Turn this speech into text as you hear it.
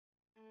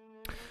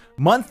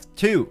Month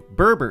 2,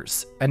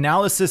 Berbers,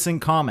 analysis and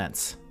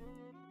comments.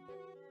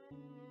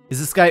 Is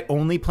this guy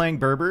only playing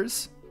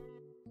Berbers?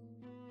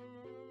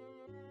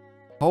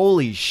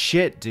 Holy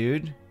shit,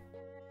 dude.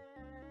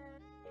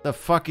 The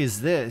fuck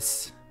is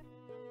this?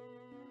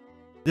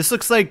 This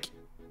looks like,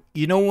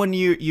 you know when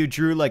you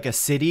drew like a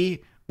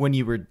city when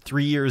you were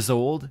 3 years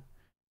old?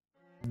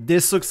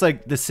 This looks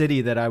like the city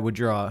that I would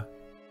draw.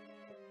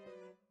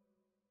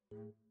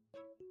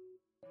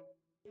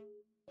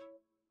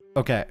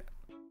 Okay.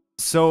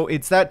 So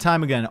it's that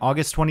time again.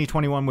 August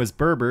 2021 was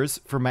Berbers.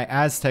 For my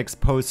Aztecs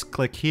post,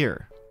 click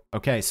here.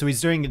 Okay, so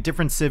he's doing a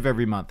different civ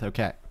every month.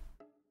 Okay.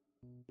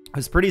 I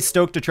was pretty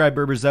stoked to try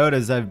Berbers out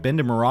as I've been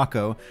to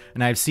Morocco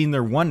and I've seen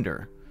their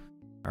wonder.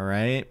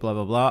 Alright, blah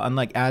blah blah.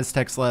 Unlike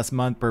Aztecs last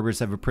month, Berbers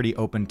have a pretty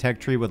open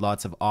tech tree with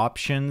lots of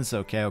options.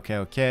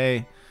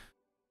 Okay.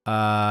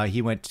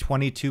 He went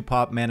 22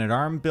 pop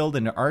man-at-arm build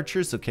into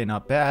archers. Okay,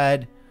 not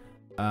bad.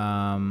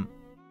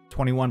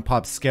 21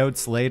 pop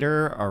scouts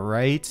later.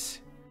 Alright.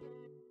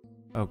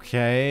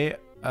 Okay.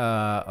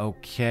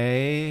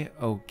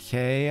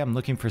 Okay. I'm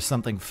looking for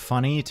something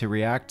funny to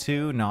react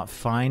to. Not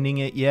finding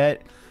it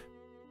yet.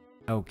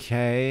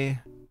 Okay.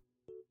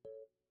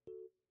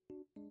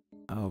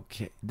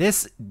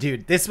 This,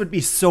 dude, this would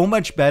be so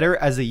much better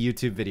as a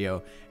YouTube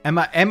video. Am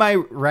I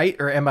right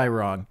or am I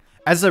wrong?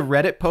 As a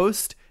Reddit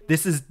post,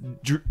 this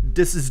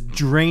is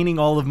draining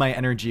all of my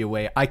energy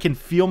away. I can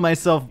feel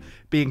myself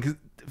being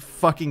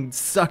fucking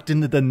sucked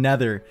into the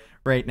nether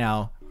right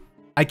now.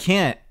 I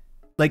can't.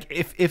 Like,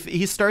 if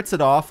he starts it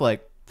off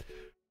like,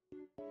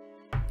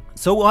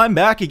 so I'm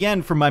back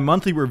again for my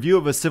monthly review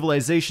of a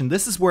civilization.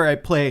 This is where I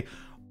play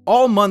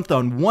all month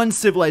on one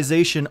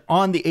civilization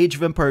on the Age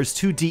of Empires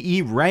 2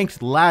 DE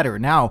ranked ladder.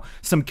 Now,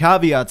 some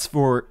caveats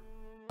for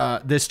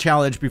this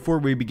challenge before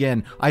we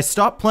begin. I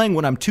stop playing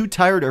when I'm too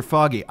tired or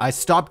foggy. I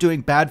stop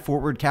doing bad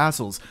forward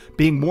castles.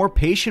 Being more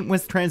patient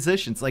with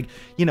transitions. Like,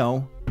 you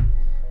know,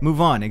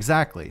 move on.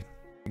 Exactly,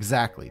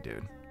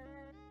 dude.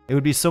 It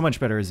would be so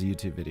much better as a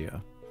YouTube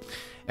video.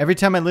 Every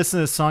time I listen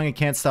to this song, I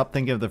can't stop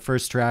thinking of the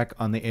first track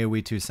on the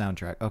AoE2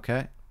 soundtrack.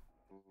 Okay.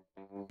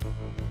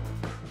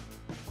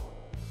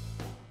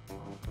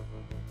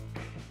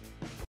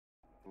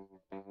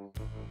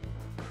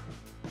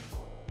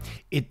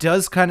 It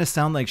does kind of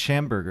sound like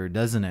Schamberger,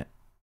 doesn't it?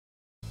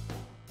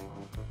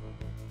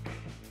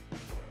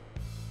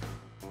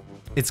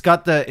 It's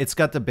got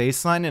the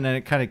bass line and then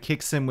it kind of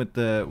kicks in with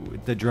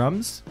the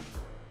drums.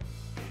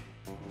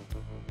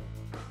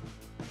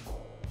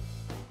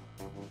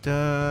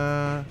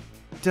 Da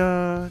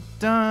da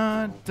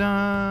da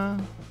da.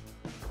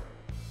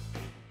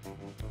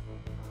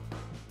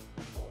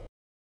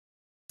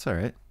 It's all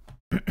right.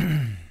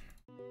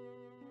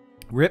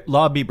 Rip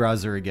lobby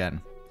browser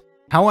again.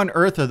 How on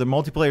earth are the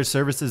multiplayer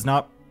services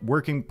not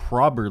working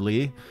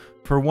properly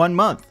for 1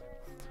 month?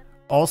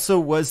 Also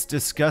was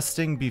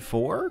disgusting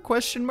before?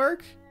 Question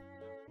mark.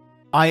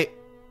 I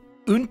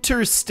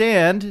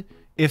understand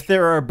if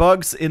there are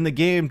bugs in the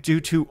game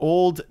due to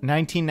old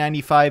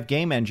 1995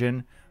 game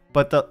engine,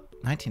 but the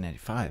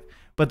 1995,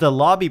 but the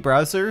lobby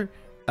browser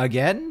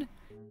again?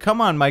 Come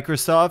on,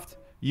 Microsoft.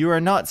 You are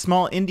not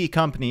small indie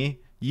company.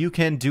 You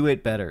can do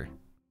it better.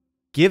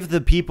 Give the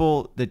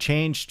people the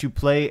change to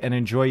play and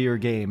enjoy your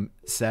game.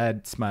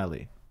 Sad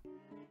smiley.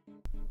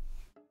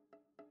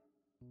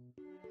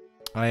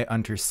 I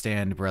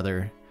understand,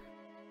 brother.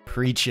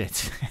 Preach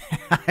it.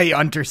 I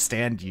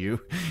understand you.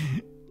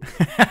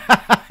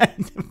 I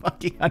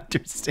fucking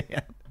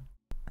understand.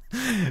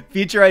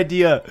 Feature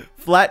idea,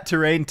 flat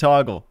terrain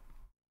toggle.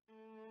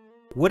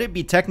 Would it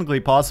be technically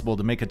possible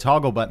to make a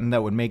toggle button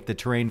that would make the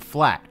terrain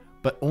flat,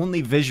 but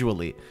only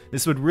visually?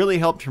 This would really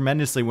help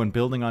tremendously when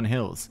building on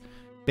hills.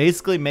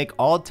 Basically make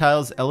all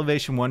tiles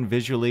elevation 1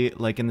 visually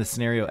like in the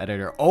scenario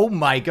editor. Oh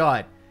my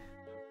god.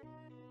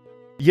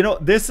 You know,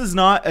 this is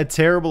not a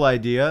terrible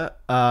idea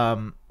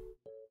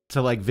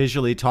to like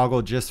visually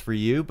toggle just for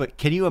you, but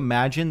can you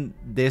imagine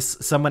this,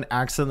 someone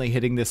accidentally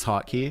hitting this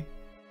hotkey?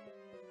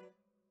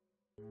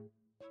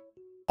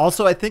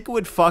 Also, I think it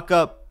would fuck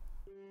up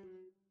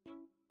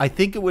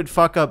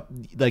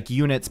like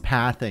units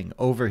pathing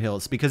over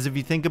hills, because if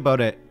you think about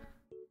it,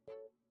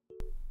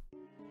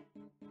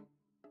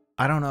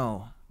 I don't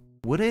know.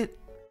 Would it?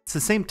 It's the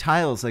same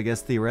tiles, I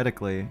guess,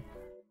 theoretically.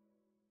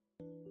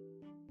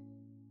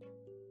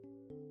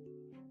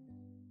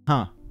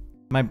 Huh.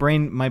 My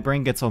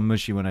brain gets all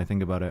mushy when I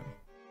think about it.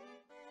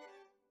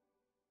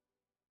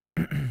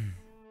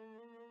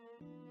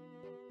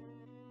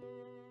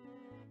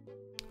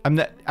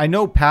 I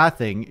know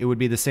pathing, it would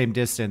be the same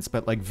distance,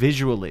 but like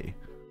visually.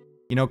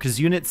 You know, because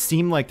units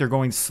seem like they're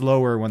going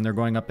slower when they're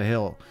going up a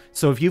hill.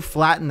 So if you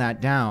flatten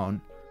that down,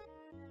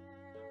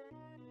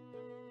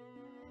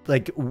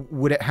 like,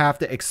 would it have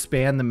to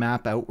expand the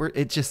map outward?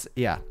 It just,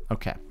 yeah,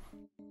 okay.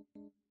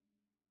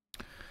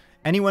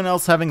 Anyone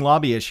else having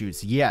lobby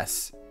issues?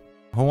 Yes.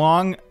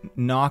 Huang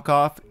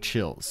knockoff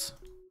chills.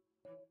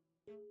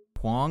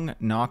 Huang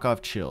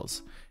knockoff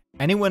chills.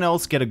 Anyone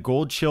else get a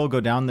gold chill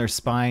go down their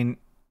spine?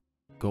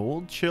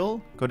 Gold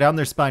chill? Go down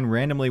their spine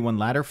randomly when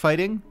ladder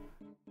fighting?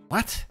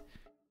 What?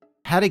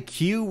 had a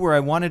queue where I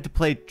wanted to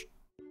play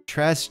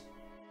Trash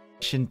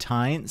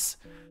Shintines,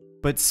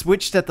 but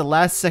switched at the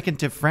last second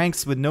to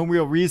Franks with no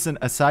real reason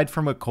aside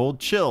from a cold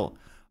chill.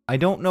 I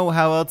don't know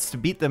how else to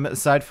beat them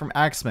aside from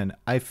Axeman.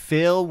 I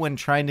fail when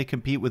trying to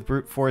compete with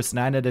Brute Force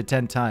 9 out of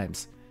 10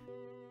 times.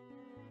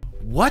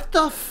 What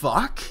the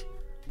fuck?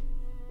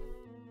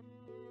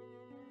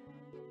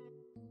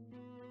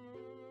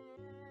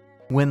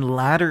 When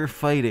ladder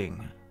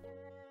fighting.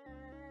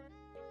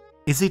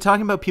 Is he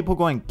talking about people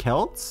going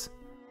Celts?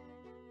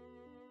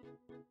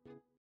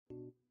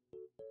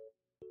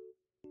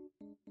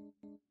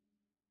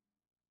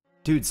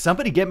 Dude,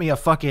 somebody get me a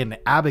fucking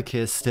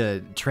abacus to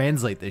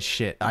translate this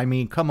shit. I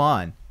mean, come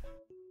on.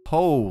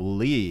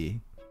 Holy.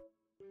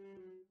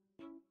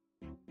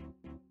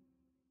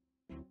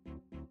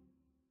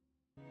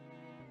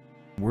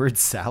 Word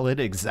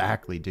salad?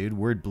 Exactly, dude.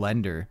 Word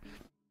blender.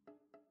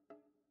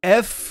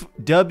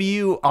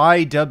 FWIW.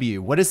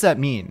 What does that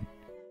mean?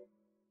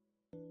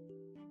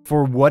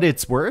 For what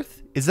it's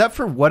worth? Is that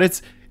for what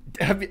it's...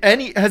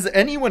 Has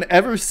anyone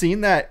ever seen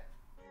that?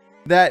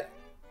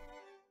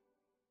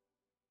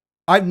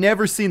 I've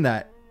never seen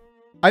that.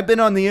 I've been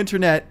on the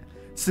internet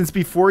since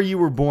before you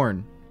were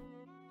born.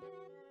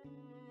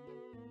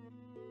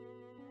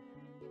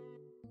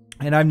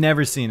 And I've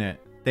never seen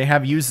it. They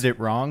have used it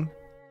wrong.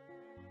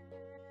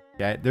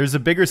 Okay, there's a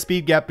bigger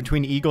speed gap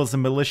between Eagles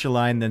and Militia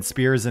line than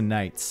Spears and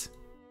Knights.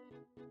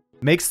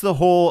 Makes the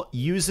whole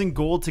using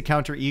gold to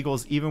counter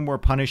Eagles even more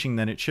punishing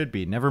than it should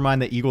be. Never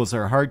mind that Eagles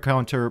are hard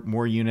counter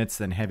more units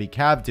than heavy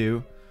cav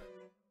do.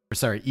 Or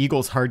sorry,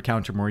 Eagles hard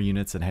counter more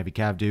units than heavy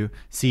cav do.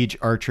 Siege,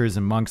 archers,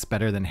 and monks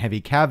better than heavy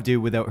cav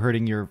do without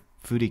hurting your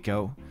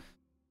Fudiko.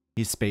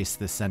 He spaced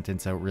this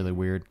sentence out really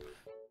weird.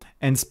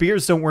 And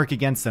spears don't work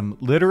against them.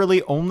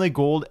 Literally only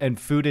gold and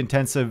food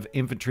intensive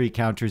infantry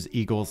counters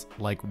Eagles.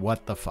 Like,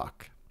 what the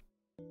fuck?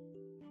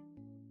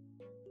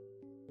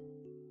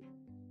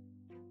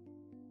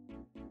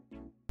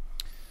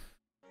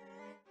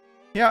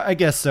 Yeah, I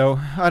guess so.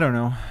 I don't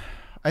know.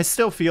 I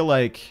still feel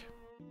like...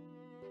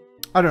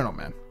 I don't know,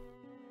 man.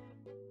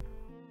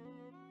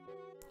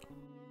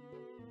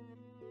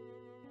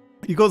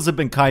 Eagles have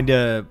been kind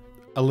of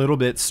a little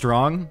bit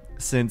strong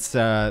since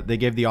they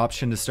gave the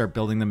option to start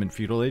building them in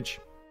Feudal Age.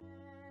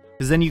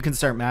 Because then you can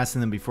start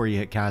massing them before you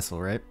hit Castle,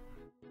 right?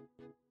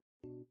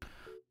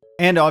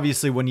 And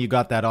obviously when you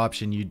got that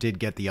option, you did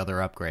get the other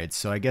upgrades.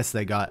 So I guess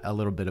they got a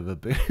little bit of a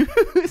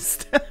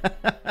boost.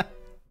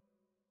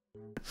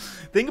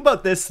 Think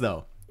about this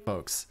though,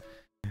 folks.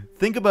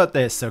 Think about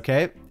this,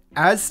 okay?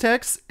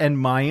 Aztecs and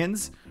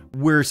Mayans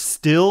were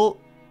still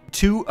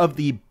two of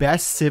the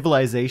best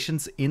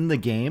civilizations in the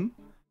game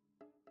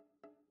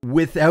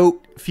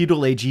without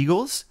Feudal Age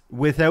Eagles,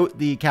 without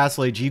the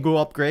Castle Age Eagle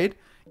upgrade.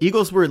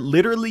 Eagles were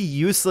literally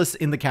useless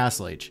in the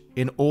Castle Age,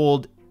 in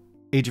old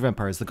Age of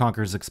Empires, the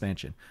Conqueror's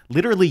expansion.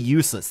 Literally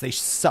useless. They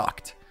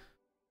sucked.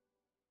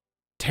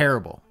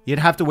 Terrible. You'd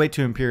have to wait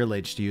to Imperial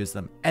Age to use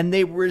them. And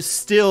they were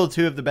still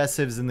two of the best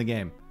civs in the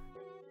game.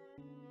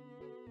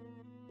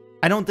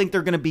 I don't think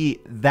they're going to be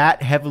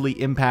that heavily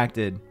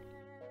impacted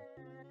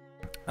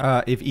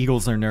if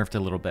Eagles are nerfed a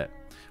little bit.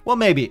 Well,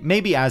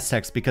 maybe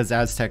Aztecs, because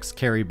Aztecs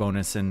carry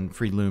bonus and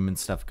free loom and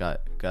stuff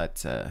got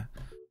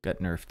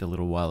nerfed a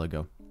little while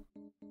ago.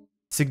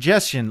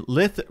 Suggestion: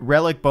 Lith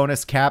relic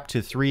bonus cap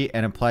to 3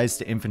 and applies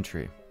to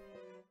infantry.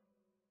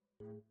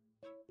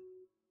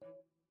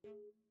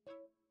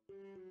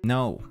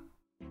 No.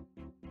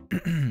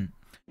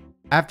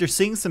 After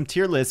seeing some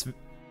tier lists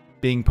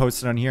being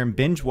posted on here and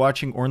binge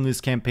watching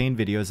Ornlu's campaign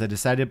videos, I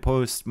decided to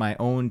post my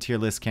own tier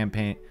list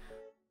campaign.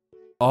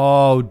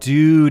 Oh,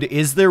 dude,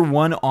 is there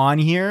one on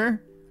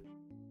here?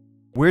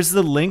 Where's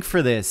the link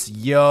for this?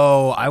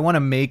 Yo,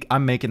 I'm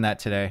making that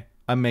today.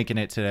 I'm making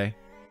it today.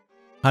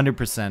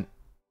 100%.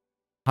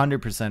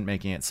 100%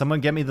 making it.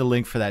 Someone get me the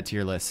link for that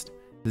tier list.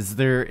 Is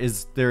there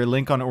a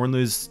link on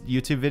Ornlu's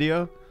YouTube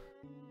video?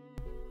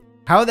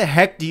 How the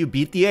heck do you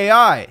beat the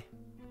AI?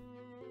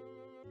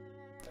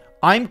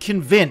 I'm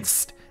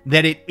convinced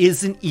that it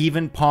isn't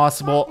even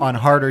possible on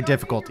harder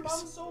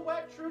difficulties.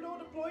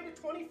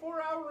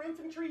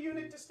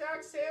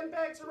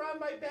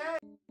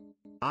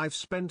 I've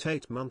spent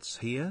 8 months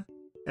here.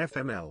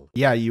 FML.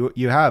 Yeah, you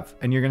have,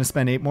 and you're gonna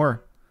spend 8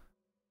 more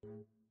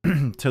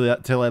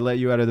till I let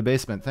you out of the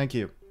basement. Thank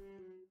you,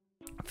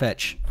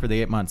 Fetch, for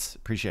the 8 months.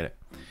 Appreciate it.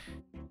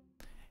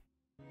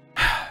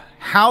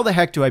 How the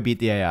heck do I beat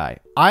the AI?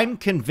 I'm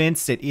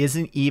convinced it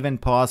isn't even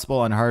possible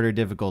on harder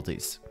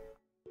difficulties,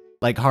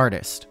 like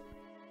hardest.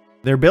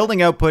 Their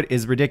building output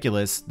is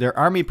ridiculous. Their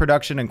army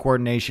production and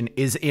coordination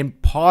is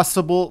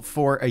impossible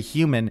for a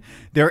human.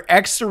 Their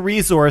extra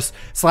resource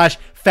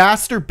 /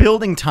 faster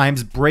building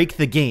times break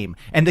the game.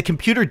 And the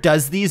computer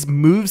does these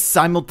moves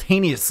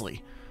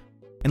simultaneously.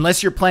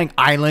 Unless you're playing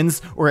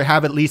islands or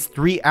have at least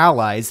 3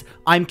 allies,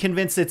 I'm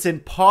convinced it's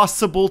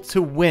impossible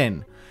to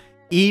win.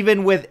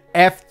 Even with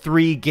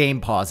F3 game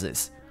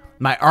pauses.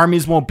 My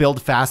armies won't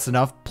build fast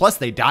enough, plus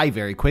they die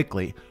very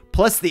quickly.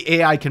 Plus, the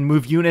AI can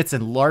move units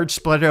in large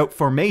split out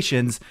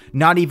formations,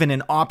 not even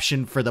an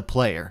option for the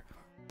player.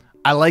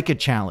 I like a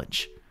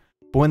challenge.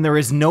 But when there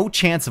is no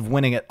chance of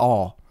winning at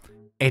all,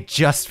 it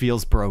just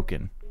feels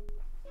broken.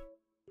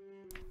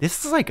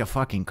 This is like a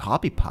fucking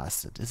copy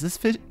pasta. Does this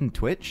fit in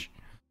Twitch?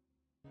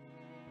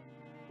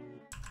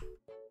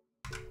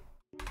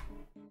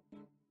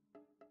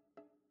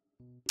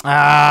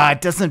 Ah,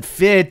 it doesn't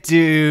fit,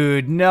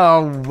 dude.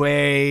 No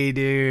way,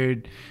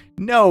 dude.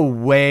 No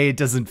way it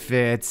doesn't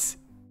fit.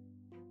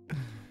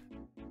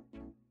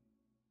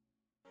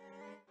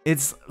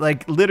 It's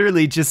like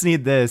literally just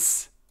need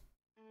this.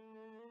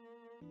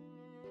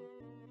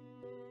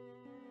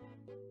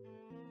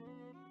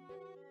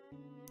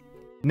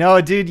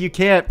 No, dude, you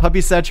can't. Puppy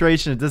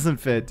saturation, it doesn't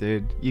fit,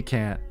 dude. You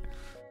can't.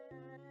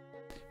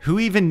 Who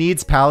even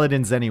needs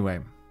paladins anyway?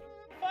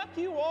 Fuck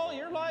you all.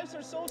 Your lives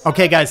are so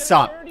Okay, guys,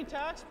 stop.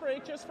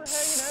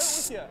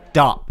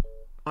 Stop.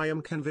 I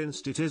am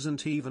convinced it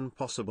isn't even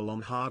possible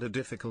on harder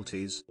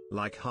difficulties,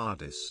 like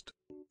hardest.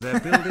 Their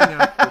building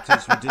output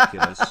is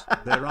ridiculous.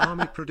 Their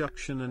army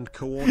production and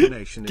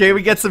coordination is okay,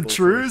 we get some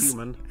impossible for a trues.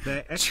 human.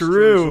 Their extra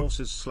True.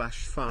 resources /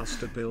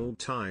 faster build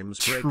times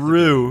break the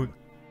True. game.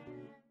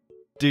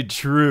 Dude,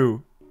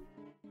 true.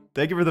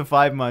 Thank you for the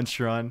 5 months,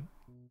 Sean.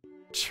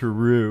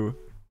 True.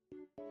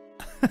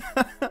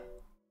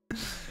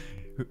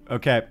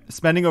 Okay,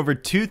 spending over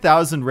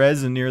 2,000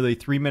 res and nearly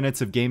 3 minutes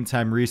of game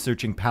time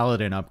researching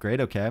Paladin upgrade.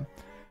 Okay.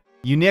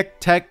 Unique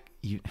tech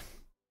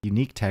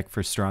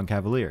for Strong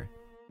Cavalier.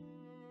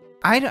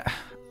 I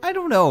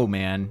don't know,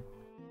 man.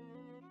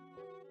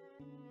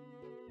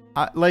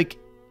 Like,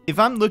 if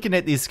I'm looking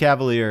at these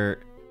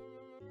Cavalier,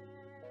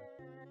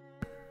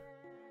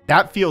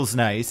 that feels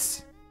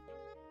nice.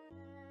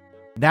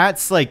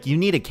 That's like, you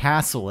need a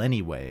castle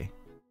anyway.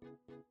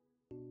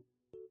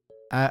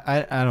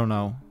 I don't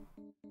know.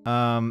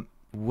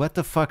 What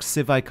the fuck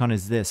Civ icon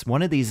is this?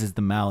 One of these is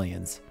the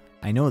Malians.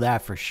 I know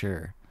that for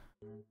sure.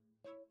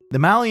 The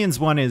Malians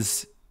one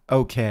is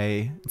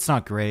okay. It's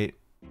not great.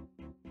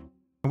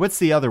 What's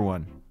the other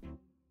one?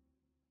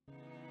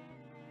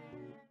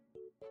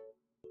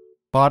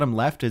 Bottom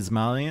left is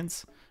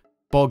Malians.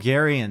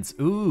 Bulgarians.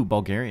 Ooh,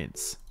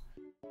 Bulgarians.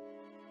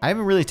 I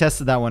haven't really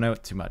tested that one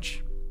out too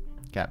much.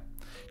 Okay.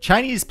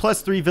 Chinese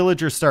 +3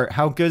 villager start.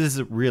 How good is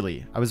it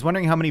really? I was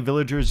wondering how many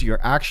villagers you're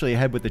actually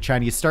ahead with the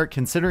Chinese start,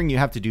 considering you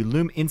have to do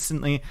loom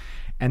instantly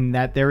and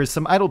that there is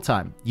some idle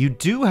time. You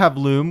do have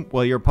loom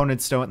while your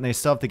opponents don't, and they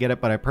still have to get it,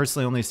 but I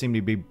personally only seem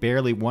to be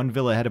barely 1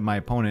 villa ahead of my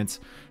opponents.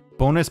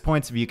 Bonus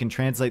points if you can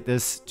translate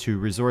this to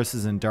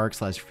resources in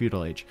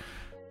Dark/Feudal Age.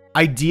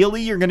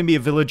 Ideally, you're going to be a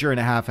villager and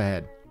a half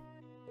ahead.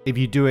 If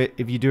you do it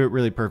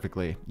really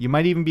perfectly. You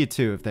might even be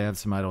 2 if they have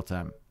some idle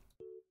time.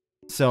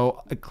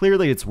 So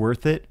clearly it's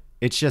worth it.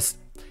 It's just,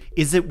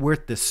 is it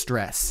worth the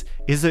stress?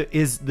 Is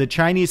the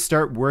Chinese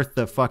start worth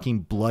the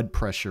fucking blood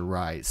pressure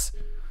rise?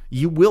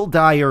 You will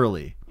die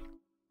early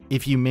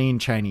if you main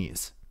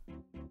Chinese.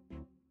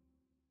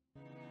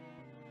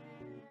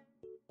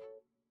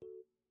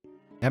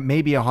 That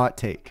may be a hot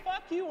take.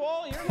 Fuck you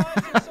all. Your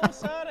lives are so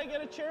sad. I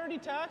get a charity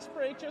tax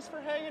break just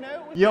for hanging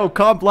out with Yo, you.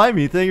 Comp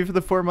Limey, thank you for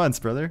the 4 months,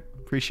 brother.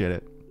 Appreciate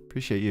it.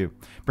 Appreciate you.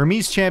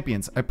 Burmese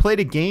champions. I played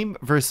a game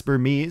versus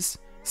Burmese.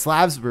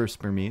 Slavs versus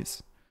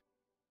Burmese.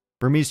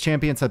 Burmese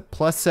champions had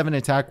 +7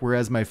 attack,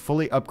 whereas my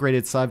fully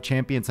upgraded Slav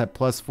champions had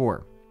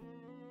 +4.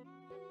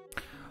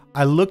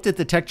 I looked at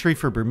the tech tree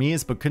for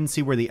Burmese, but couldn't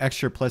see where the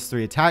extra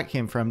 +3 attack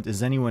came from.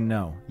 Does anyone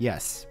know?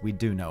 Yes, we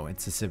do know.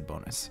 It's a Civ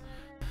bonus.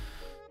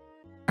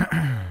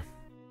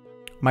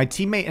 My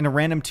teammate in a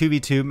random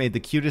 2v2 made the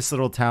cutest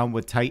little town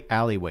with tight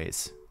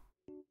alleyways.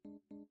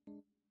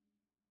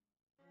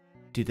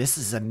 Dude, this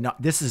is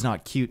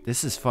not cute.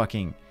 This is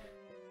fucking...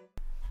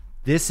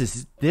 This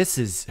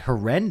is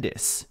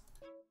horrendous.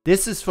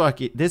 This is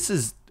fucking... This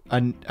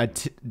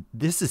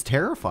is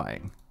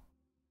terrifying.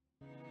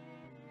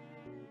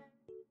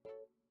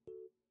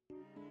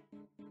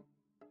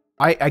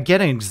 I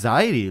get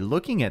anxiety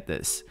looking at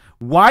this.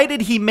 Why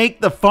did he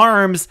make the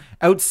farms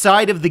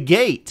outside of the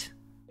gate?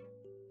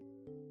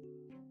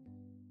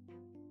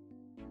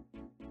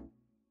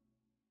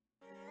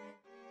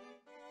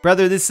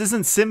 Brother, this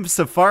isn't Sim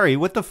Safari.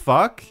 What the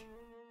fuck?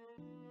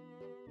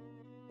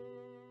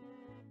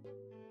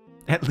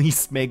 At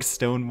least make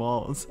stone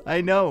walls.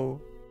 I know.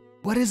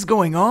 What is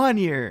going on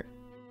here?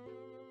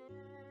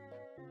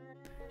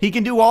 He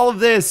can do all of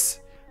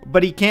this,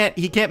 but he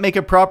can't make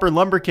a proper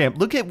lumber camp.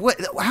 Look at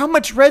how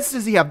much res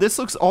does he have? This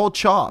looks all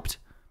chopped.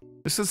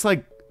 This is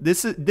like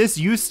this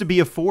used to be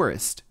a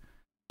forest.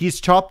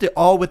 He's chopped it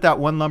all with that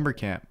one lumber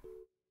camp.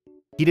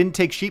 He didn't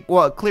take sheep.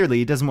 Well, clearly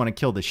he doesn't want to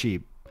kill the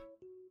sheep.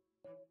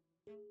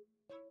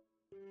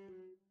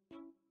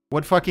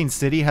 What fucking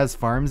city has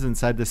farms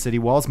inside the city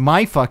walls?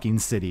 My fucking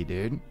city,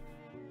 dude.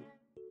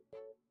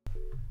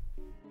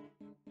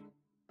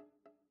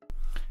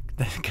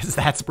 Because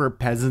that's where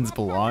peasants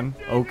belong.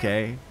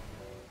 Okay.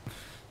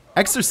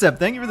 Extra sub,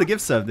 thank you for the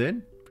gift sub,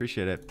 dude.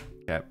 Appreciate it.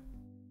 Okay.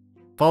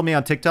 Follow me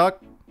on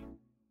TikTok.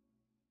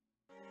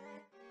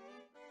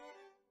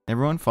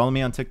 Everyone, follow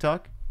me on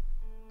TikTok.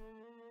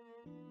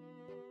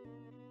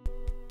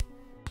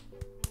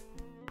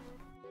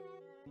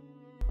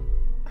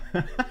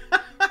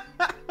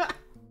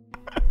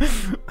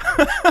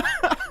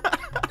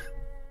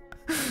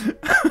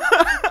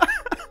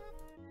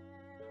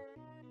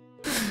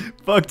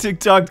 Fuck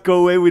TikTok,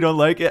 go away, we don't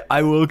like it.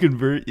 I will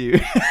convert you.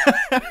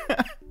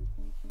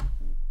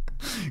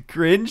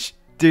 Cringe?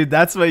 Dude,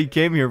 that's what you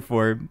came here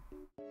for.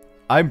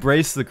 I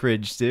embrace the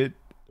cringe, dude.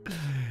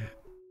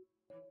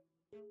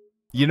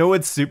 You know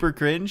what's super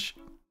cringe?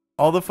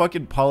 All the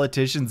fucking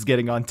politicians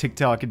getting on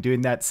TikTok and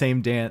doing that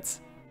same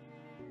dance.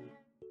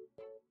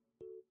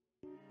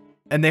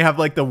 And they have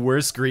like the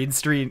worst green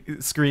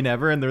screen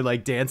ever and they're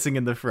like dancing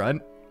in the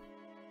front.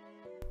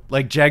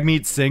 Like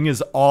Jagmeet Singh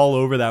is all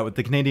over that with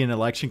the Canadian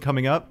election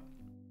coming up.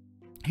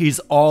 He's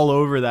all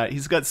over that.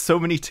 He's got so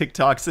many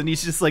TikToks and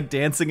he's just like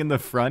dancing in the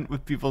front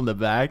with people in the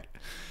back.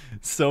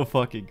 So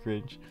fucking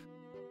cringe.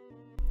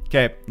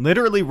 Okay,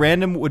 literally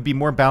random would be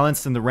more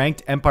balanced than the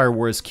ranked Empire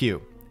Wars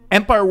queue.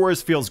 Empire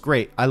Wars feels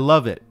great. I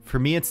love it. For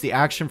me, it's the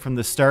action from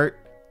the start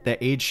that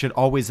age should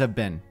always have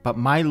been. But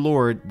my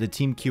lord, the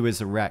team queue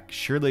is a wreck.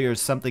 Surely there's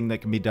something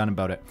that can be done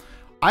about it.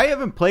 I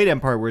haven't played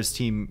Empire Wars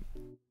Team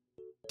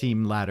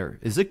Ladder.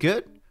 Is it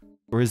good?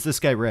 Or is this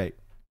guy right?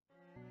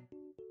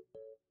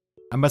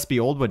 I must be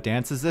old. What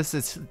dance is this?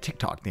 It's a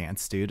TikTok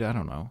dance, dude. I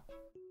don't know.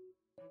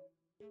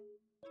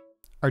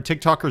 Are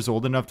TikTokers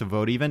old enough to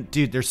vote even?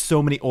 Dude, there's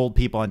so many old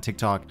people on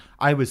TikTok.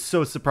 I was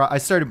so surprised. I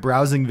started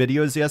browsing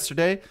videos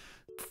yesterday.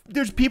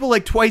 There's people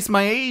like twice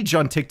my age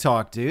on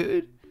TikTok,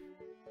 dude.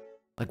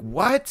 Like,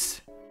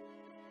 what?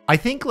 I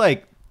think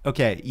like,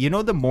 okay, you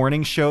know the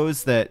morning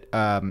shows that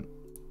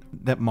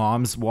that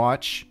moms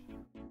watch?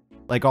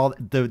 Like all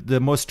the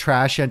most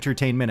trash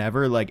entertainment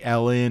ever, like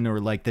Ellen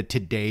or like the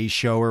Today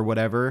Show or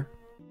whatever.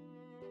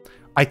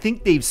 I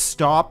think they've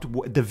stopped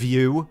The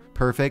View,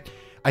 perfect.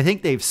 I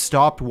think they've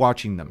stopped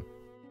watching them.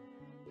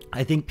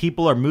 I think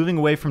people are moving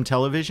away from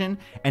television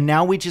and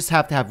now we just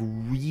have to have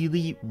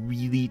really,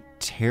 really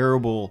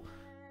terrible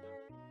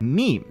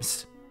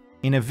memes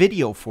in a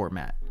video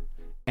format.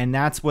 And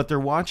that's what they're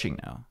watching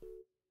now.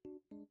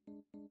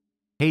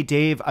 Hey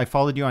Dave, I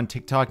followed you on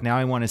TikTok. Now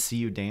I want to see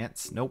you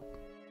dance. Nope.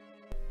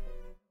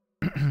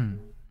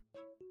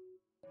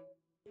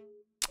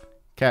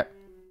 Okay.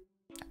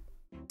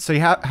 So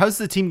how's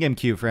the team game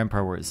queue for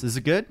Empire Wars? Is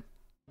it good?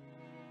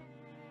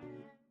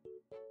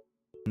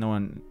 No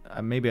one.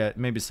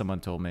 Maybe someone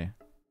told me.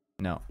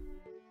 No,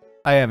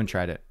 I haven't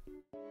tried it.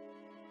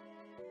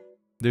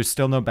 There's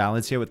still no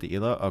balance yet with the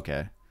elo.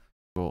 Okay,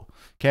 cool.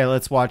 Okay,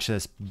 let's watch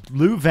this.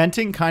 Blue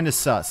venting kind of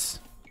sus.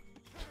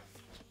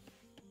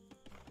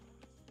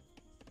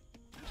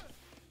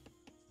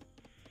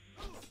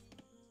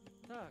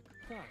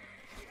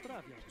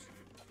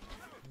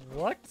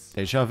 What?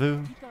 Deja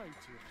vu.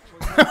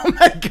 Oh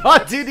my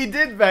god, dude, he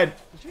did vent.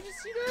 Did you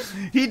just see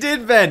that? He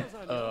did vent.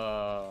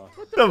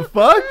 What The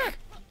fuck?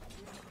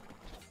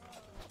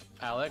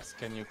 Alex,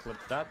 can you clip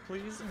that,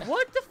 please?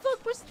 What the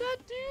fuck was that,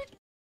 dude?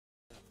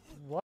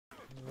 What?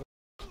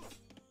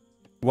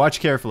 Watch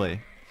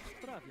carefully.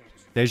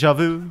 Deja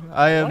vu.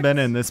 I have What? been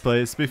in this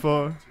place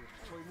before.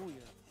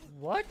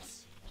 What?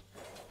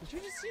 Did you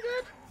just see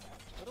that?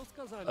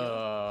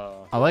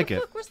 I like it.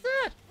 What the fuck was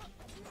that?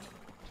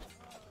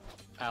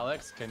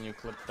 Alex, can you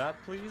clip that,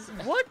 please?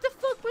 What the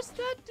fuck was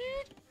that,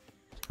 dude?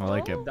 I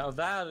like it. Now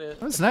that is...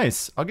 That's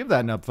nice. I'll give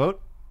that an upvote.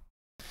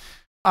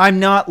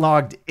 I'm not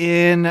logged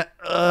in.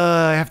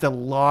 I have to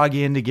log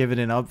in to give it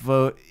an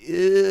upvote.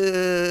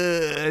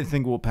 I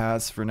think we'll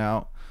pass for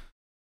now.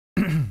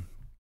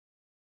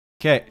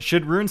 Okay,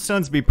 should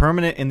runestones be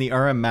permanent in the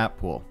RM map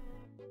pool?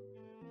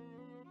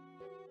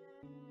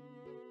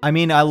 I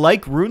mean, I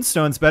like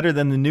runestones better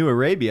than the new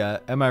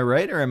Arabia. Am I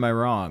right or am I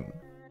wrong?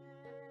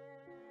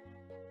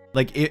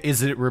 Like,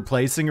 is it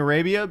replacing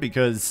Arabia?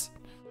 Because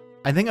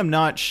I think I'm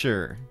not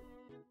sure.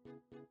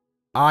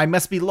 I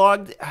must be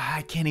logged.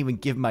 I can't even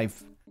give my...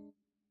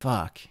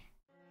 Fuck.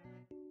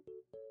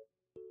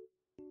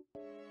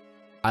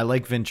 I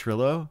like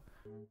Ventrilo.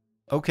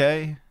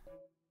 Okay.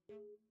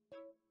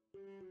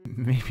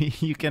 Maybe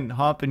you can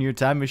hop in your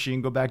time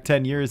machine, go back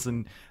 10 years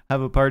and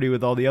have a party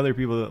with all the other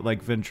people that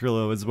like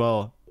Ventrilo as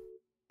well.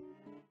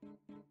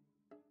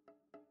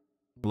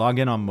 Log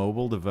in on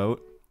mobile to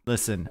vote.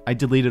 Listen, I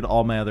deleted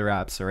all my other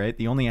apps, alright?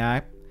 The only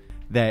app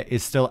that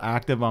is still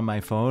active on my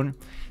phone,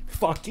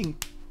 fucking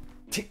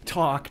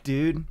TikTok,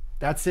 dude.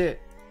 That's it.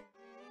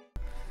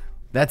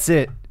 That's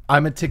it.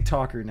 I'm a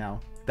TikToker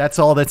now. That's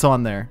all that's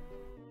on there.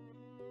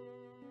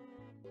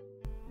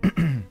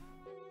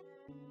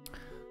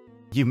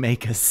 You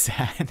make us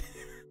sad.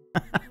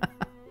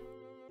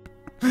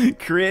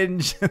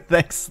 Cringe.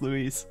 Thanks,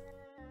 Luis.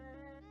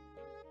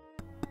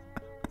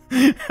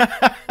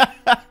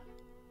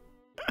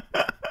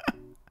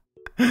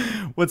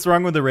 What's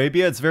wrong with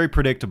Arabia? It's very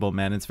predictable,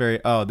 man. It's very...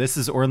 Oh, this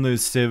is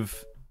Ornlu's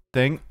Civ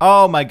thing.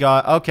 Oh my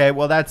god. Okay,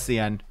 well, that's the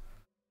end.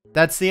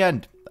 That's the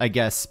end, I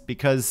guess,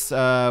 because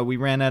we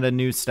ran out of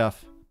new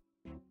stuff.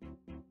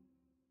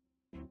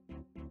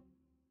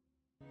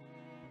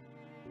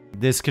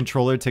 This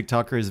controller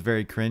TikToker is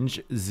very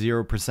cringe.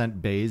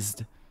 0%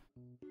 based.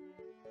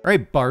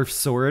 Alright, Barf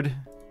Sword.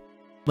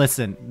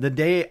 Listen, the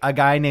day a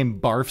guy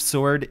named Barf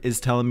Sword is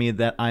telling me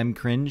that I'm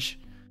cringe,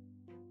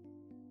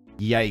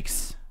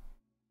 yikes.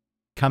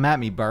 Come at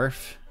me,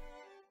 Barf.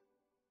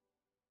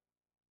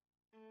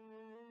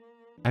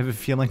 I have a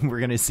feeling we're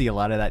gonna see a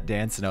lot of that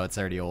dance. No, it's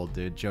already old,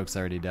 dude. Joke's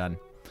already done.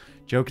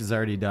 Joke is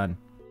already done.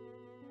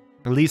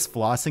 At least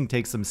flossing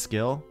takes some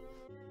skill.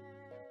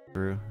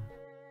 True.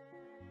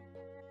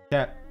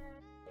 Yeah.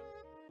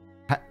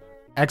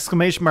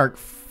 Exclamation mark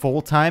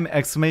full-time,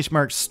 exclamation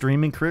mark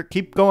streaming career.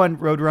 Keep going,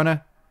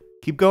 Roadrunner.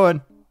 Keep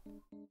going.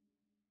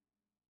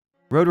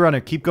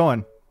 Roadrunner, keep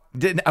going.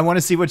 I want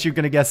to see what you're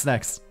going to guess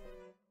next.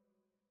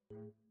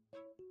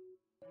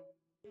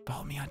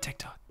 Follow me on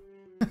TikTok.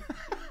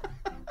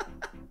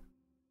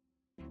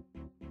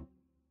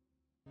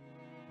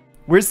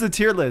 Where's the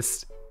tier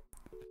list?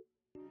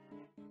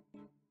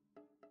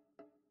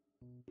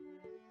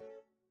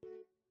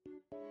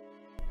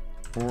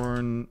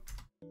 Born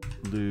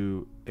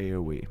Lu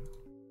AoE.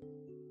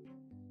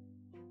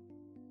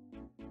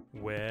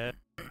 Where?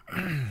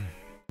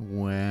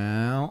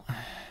 Well,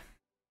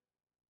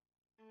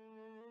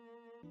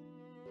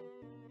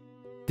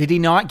 did he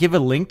not give a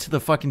link to the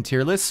fucking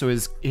tier list so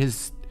his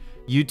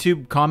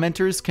YouTube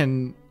commenters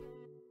can?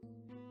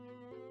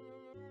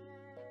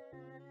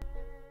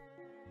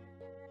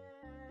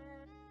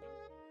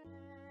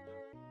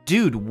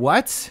 Dude,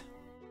 what?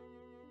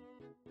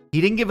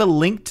 He didn't give a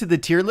link to the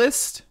tier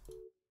list?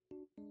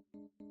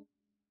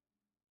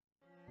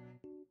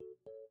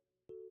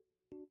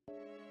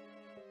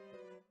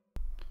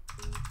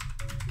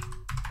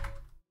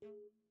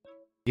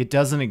 It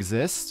doesn't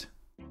exist?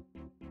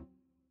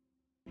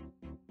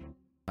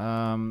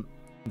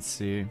 Let's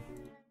see.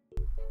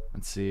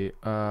 Let's see.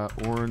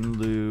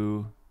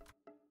 Ornlu.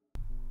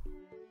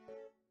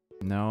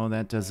 No,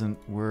 that doesn't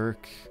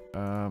work.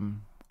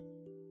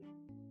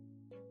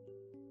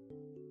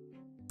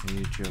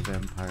 Age of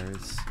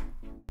Empires.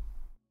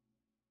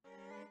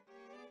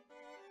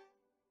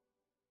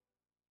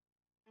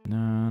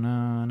 No,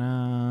 no,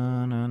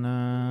 no, no, no,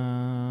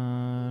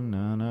 no,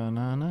 no, no,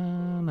 no,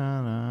 no,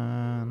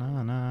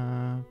 no,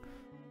 no.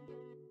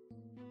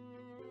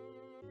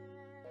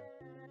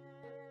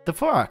 The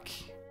fuck?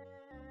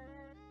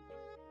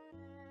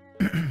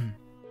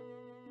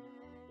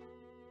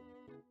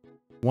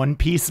 One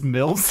Piece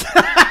Mills?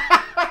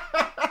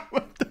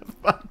 What the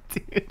fuck,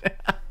 dude?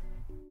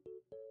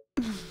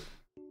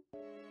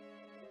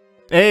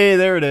 Hey,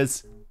 there it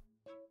is.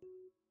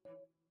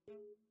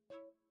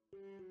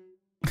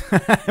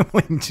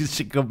 We just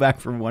should go back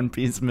for One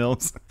Piece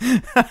Mills.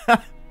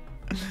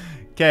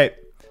 Okay.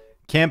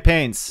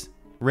 Campaigns.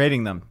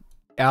 Rating them.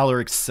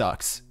 Alaric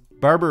sucks.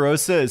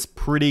 Barbarossa is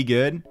pretty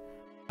good.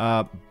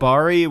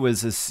 Bari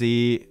was a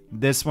C.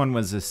 This one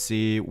was a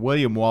C.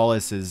 William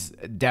Wallace is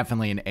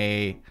definitely an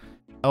A.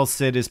 El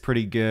Cid is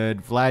pretty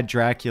good. Vlad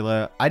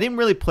Dracula. I didn't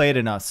really play it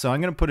enough, so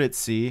I'm going to put it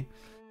C.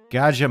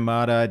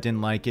 Gajamada,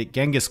 didn't like it.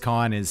 Genghis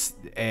Khan is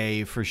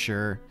A for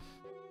sure.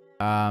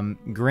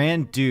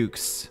 Grand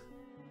Dukes.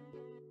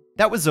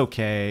 That was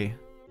okay.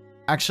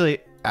 Actually,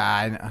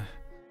 I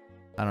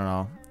don't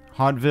know.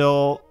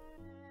 Hauntville.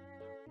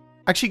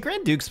 Actually,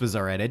 Grand Dukes was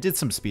alright. I did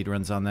some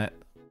speedruns on that.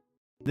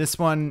 This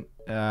one,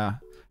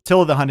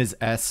 Till of the Hun is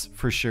S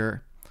for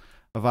sure.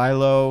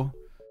 Avilo.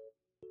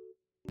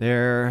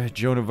 There.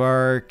 Joan of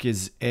Arc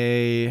is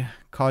A.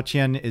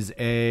 Kotian is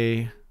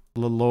A.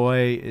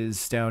 Leloy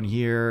is down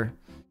here.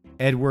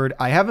 Edward.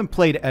 I haven't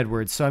played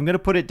Edward, so I'm going to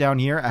put it down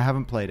here. I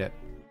haven't played it.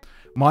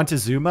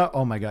 Montezuma.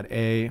 Oh my god,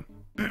 A.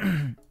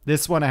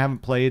 This one I haven't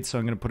played, so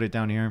I'm going to put it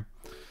down here.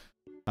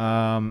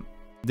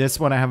 This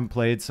one I haven't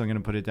played, so I'm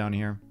going to put it down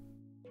here.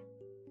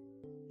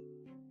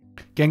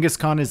 Genghis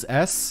Khan is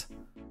S.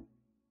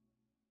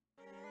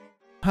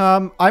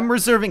 I'm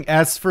reserving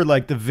S for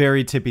like the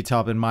very tippy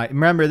top in my...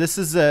 Remember, this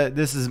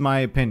is my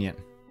opinion.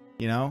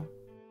 You know?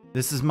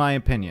 This is my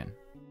opinion.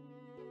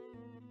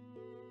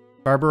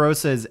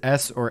 Barbarossa is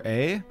S or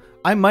A.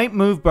 I might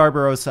move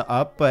Barbarossa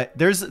up, but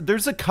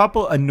there's a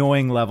couple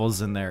annoying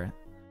levels in there.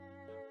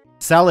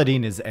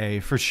 Saladin is A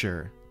for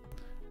sure.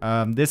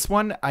 This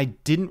one I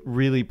didn't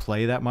really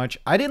play that much.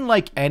 I didn't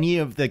like any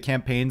of the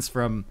campaigns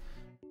from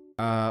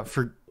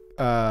Forgotten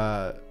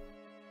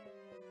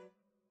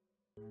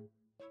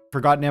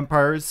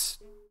Empires.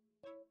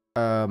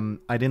 I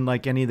didn't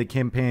like any of the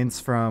campaigns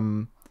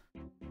from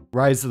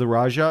Rise of the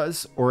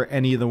Rajas or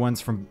any of the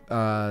ones from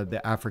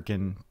the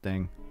African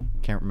thing.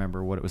 Can't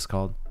remember what it was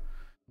called.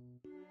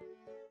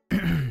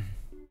 I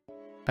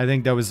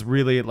think that was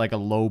really like a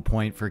low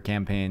point for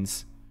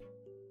campaigns.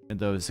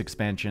 Those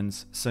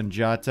expansions.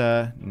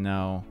 Sanjata,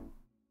 no.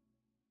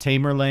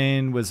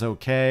 Tamerlane was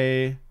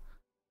okay.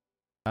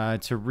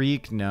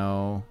 Tariq,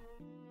 no.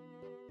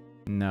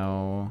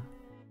 No.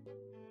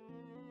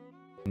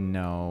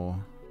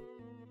 No.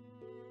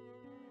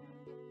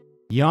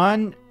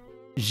 Jan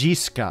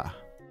Žižka.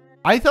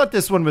 I thought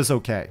this one was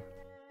okay.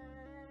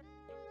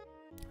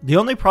 The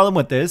only problem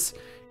with this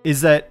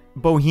is that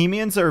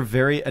Bohemians are a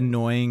very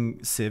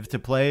annoying civ to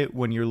play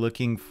when you're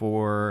looking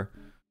for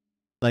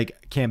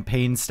like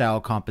campaign style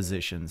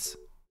compositions.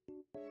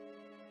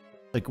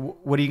 Like,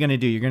 what are you going to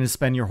do? You're going to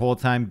spend your whole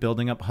time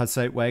building up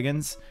Hussite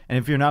wagons? And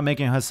if you're not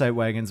making Hussite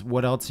wagons,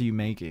 what else are you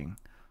making?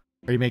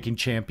 Are you making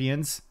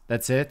champions?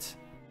 That's it?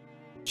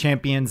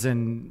 Champions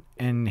and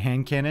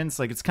hand cannons?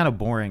 Like, it's kind of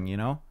boring, you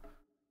know?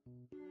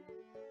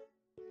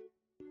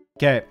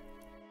 Okay.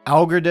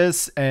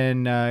 Algerdus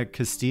and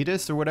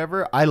Castidus or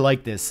whatever. I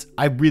like this.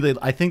 I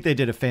think they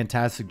did a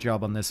fantastic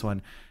job on this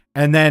one.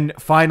 And then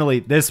finally,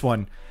 this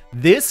one.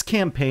 This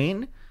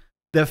campaign,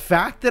 the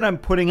fact that I'm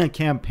putting a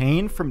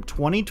campaign from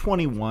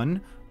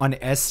 2021 on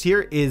S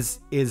tier is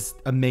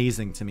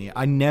amazing to me.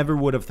 I never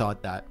would have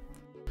thought that.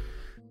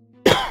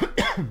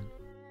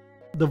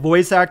 The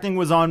voice acting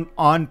was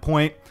on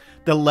point.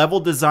 The level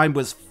design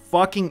was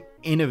fucking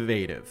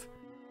innovative.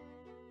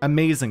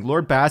 Amazing.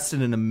 Lord Bass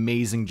did an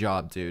amazing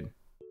job, dude.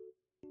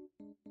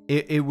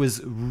 It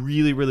was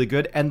really, really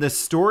good. And the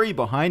story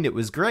behind it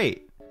was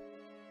great.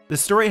 The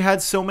story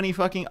had so many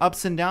fucking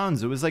ups and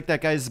downs. It was like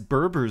that guy's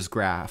Berber's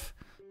graph.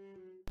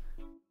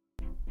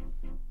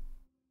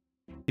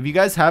 If you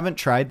guys haven't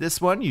tried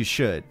this one, you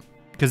should.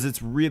 Because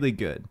it's really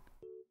good.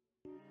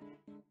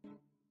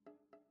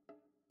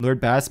 Lord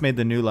Bass made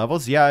the new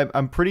levels? Yeah,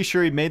 I'm pretty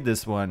sure he made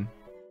this one.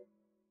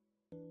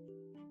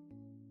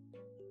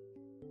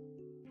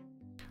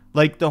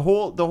 Like, the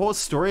whole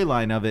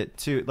storyline of it,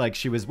 too. Like,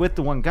 she was with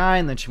the one guy,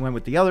 and then she went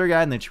with the other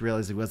guy, and then she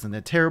realized he wasn't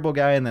a terrible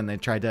guy, and then they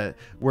tried to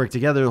work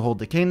together to hold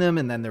the kingdom,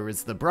 and then there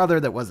was the brother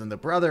that wasn't the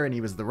brother, and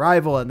he was the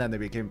rival, and then they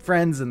became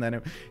friends, and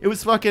then it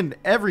was fucking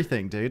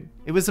everything, dude.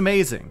 It was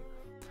amazing.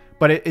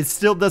 But it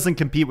still doesn't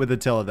compete with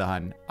Attila the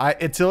Hun.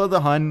 Attila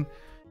the Hun,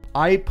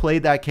 I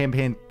played that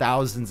campaign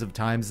thousands of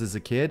times as a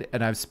kid,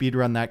 and I've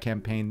speedrun that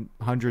campaign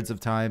hundreds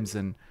of times,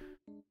 and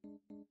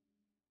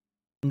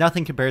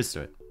nothing compares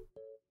to it.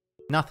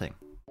 Nothing.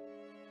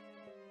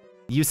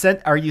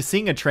 Are you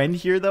seeing a trend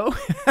here, though?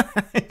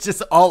 It's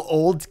just all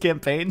old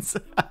campaigns.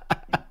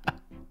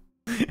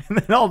 And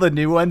then all the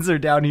new ones are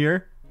down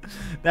here.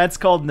 That's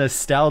called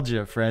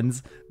nostalgia,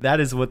 friends. That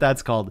is what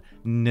that's called.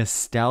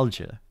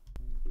 Nostalgia.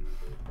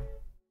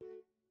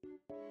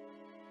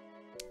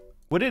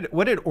 What did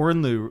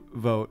Ornlu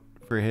vote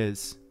for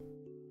his?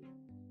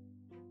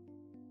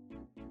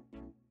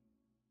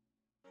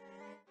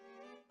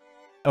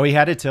 Oh, he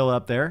had Attila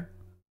up there.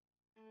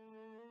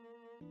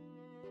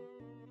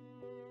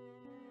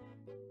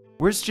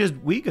 Where's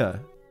Jadwiga?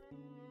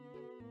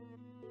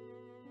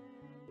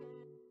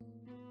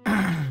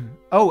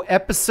 Oh,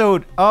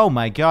 episode. Oh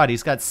my god,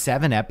 he's got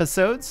 7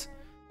 episodes?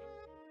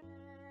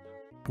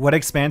 What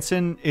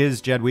expansion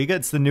is Jadwiga?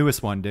 It's the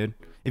newest one, dude.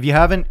 If you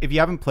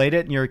haven't played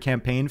it and you're a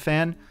campaign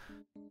fan,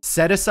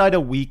 set aside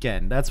a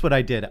weekend. That's what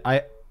I did.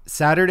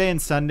 Saturday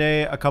and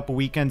Sunday a couple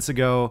weekends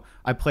ago,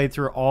 I played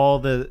through all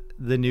the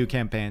new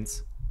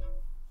campaigns.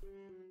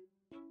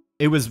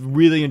 It was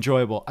really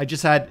enjoyable.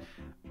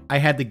 I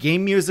had the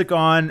game music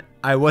on.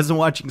 I wasn't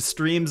watching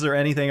streams or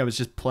anything. I was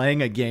just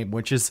playing a game,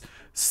 which is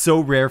so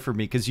rare for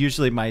me because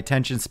usually my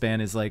attention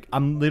span is like,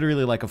 I'm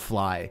literally like a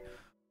fly.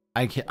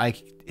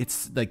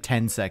 It's like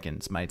 10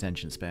 seconds, my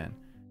attention span.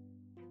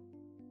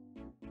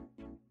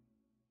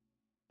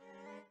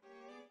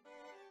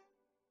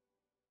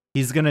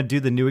 He's gonna do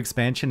the new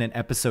expansion in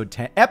episode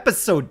 10.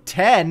 Episode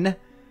 10?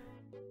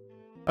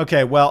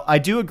 Okay, well, I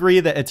do agree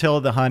that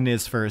Attila the Hun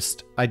is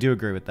first. I do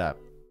agree with that.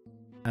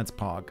 That's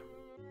Pog.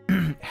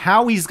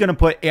 How he's gonna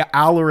put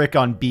Alaric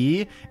on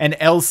B and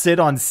El Cid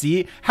on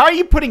C? How are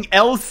you putting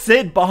El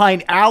Cid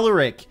behind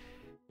Alaric?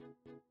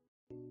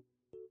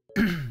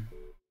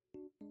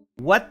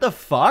 What the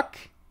fuck?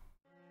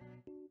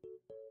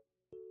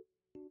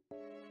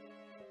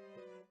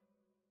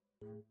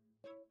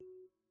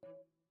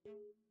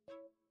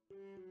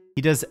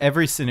 He does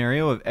every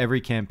scenario of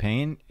every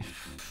campaign.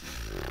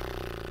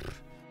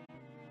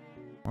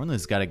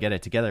 Ornlu's got to get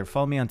it together.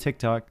 Follow me on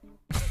TikTok.